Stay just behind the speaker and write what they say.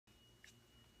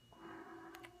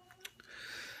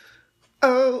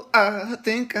I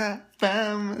think I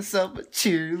found myself a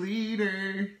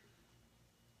cheerleader.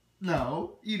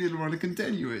 No, you didn't want to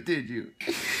continue it, did you?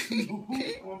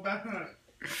 We're back on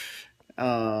it.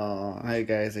 Oh, hi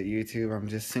guys at YouTube. I'm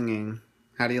just singing.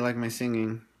 How do you like my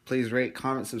singing? Please rate,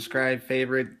 comment, subscribe,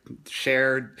 favorite,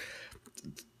 share,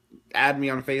 add me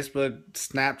on Facebook,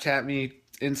 Snapchat me,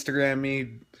 Instagram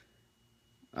me,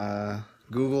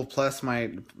 Google plus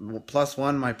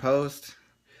 +1 my post.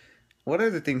 What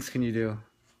other things can you do?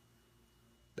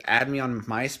 Add me on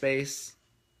MySpace.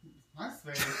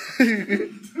 MySpace.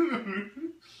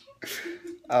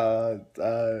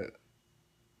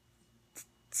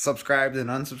 Subscribe, then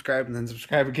unsubscribe, and then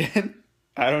subscribe again.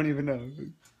 I don't even know.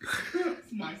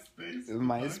 MySpace.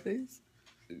 MySpace?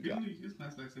 You don't use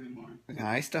MySpace anymore.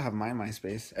 I still have my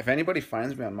MySpace. If anybody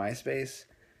finds me on MySpace,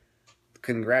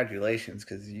 congratulations,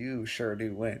 because you sure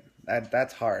do win.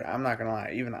 That's hard. I'm not gonna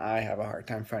lie. Even I have a hard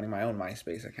time finding my own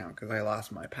MySpace account because I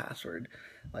lost my password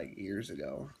like years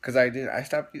ago. Because I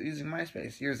stopped using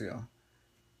MySpace years ago.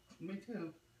 Me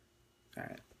too. All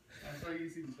right. I started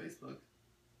using Facebook.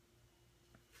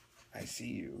 I see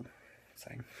you. It's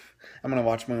like I'm gonna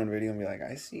watch my own video and be like,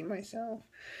 I see myself,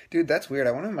 dude. That's weird.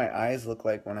 I wonder what my eyes look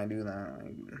like when I do that.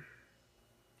 Like,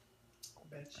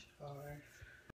 Bet you are.